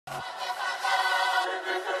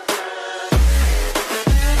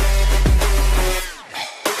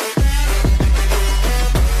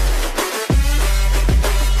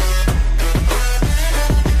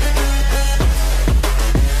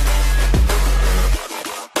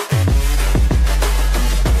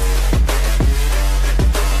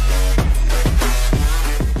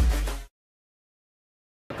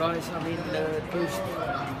guys, I'm in Boost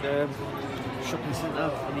shopping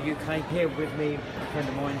centre in the UK. Here with me, a friend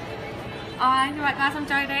of mine. Hi, you right guys, I'm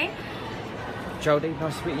Jodie. Jodie,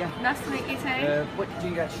 nice to meet you. Nice to meet you too. What do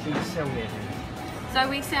you actually sell here? So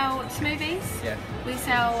we sell smoothies, we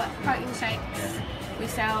sell protein shakes, we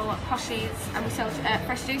sell poshies, and we sell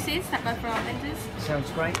fresh juices that go through our vendors. Sounds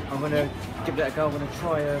great. I'm going to give that a go. I'm going to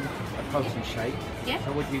try a protein shake. Yeah.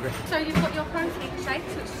 So what do you reckon? So you've got your protein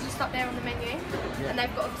shakes, which is just up there on the menu, and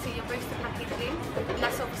they've got obviously your booster package in, and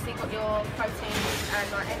that's obviously got your protein and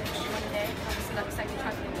like energy in there. Obviously, like I say, you're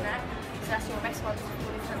travelling in that, so that's your best one if you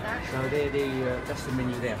want to have that. So that's the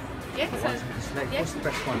menu there. Yeah. So, what's the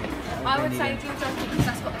best one? I would say Jewel Junkie because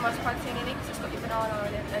that's got the most protein in it, because it's got your banana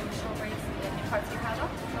and the strawberries and your protein powder.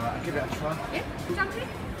 Alright, I'll give it a try. Yeah, Junkie.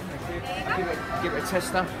 Thank you. There you go. Give it a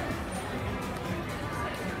tester.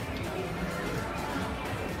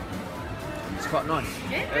 It's quite nice.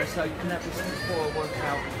 Yeah. So you can have this before a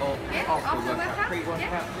workout or after a workout,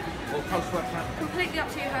 pre-workout or post-workout? Completely up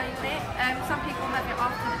to you how you want it. Some people have it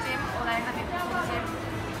after the gym or they have it before the gym.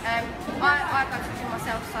 I go to the gym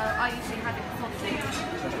myself, so I usually have it before the gym.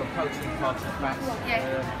 So it's got protein, carbs and fats.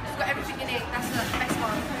 Yeah, it's got everything in it. That's the best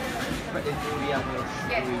one. But then all the other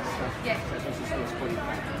sugary stuff. Yeah. So this is what's body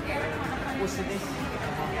fat. Yeah. What's in this?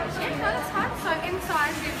 Yeah, no, that's fine. So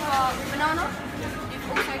inside you've got banana. You've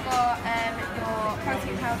also got your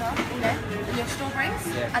protein powder in there, and your strawberries,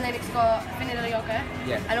 and then it's got vanilla yogurt,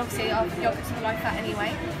 and obviously yogurt's low fat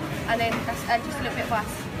anyway, and then that's just a little bit of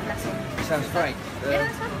ice, and that's all. Sounds great. Yeah,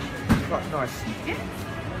 that's fine. Quite nice. Yeah.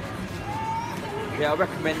 Yeah, I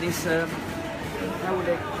recommend this. How will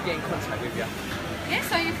they get in contact with you? Yeah,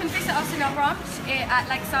 so you can visit us in our branch at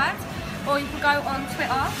Lakeside, or you can go on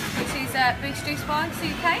Twitter, which is Boost Juice Bar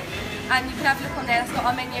UK, and you can have a look on there. It's got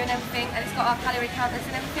our menu and everything, and it's got our calorie counters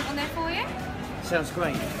and everything on there for you. Sounds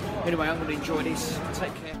great. Anyway, I'm going to enjoy this.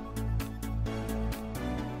 Take care.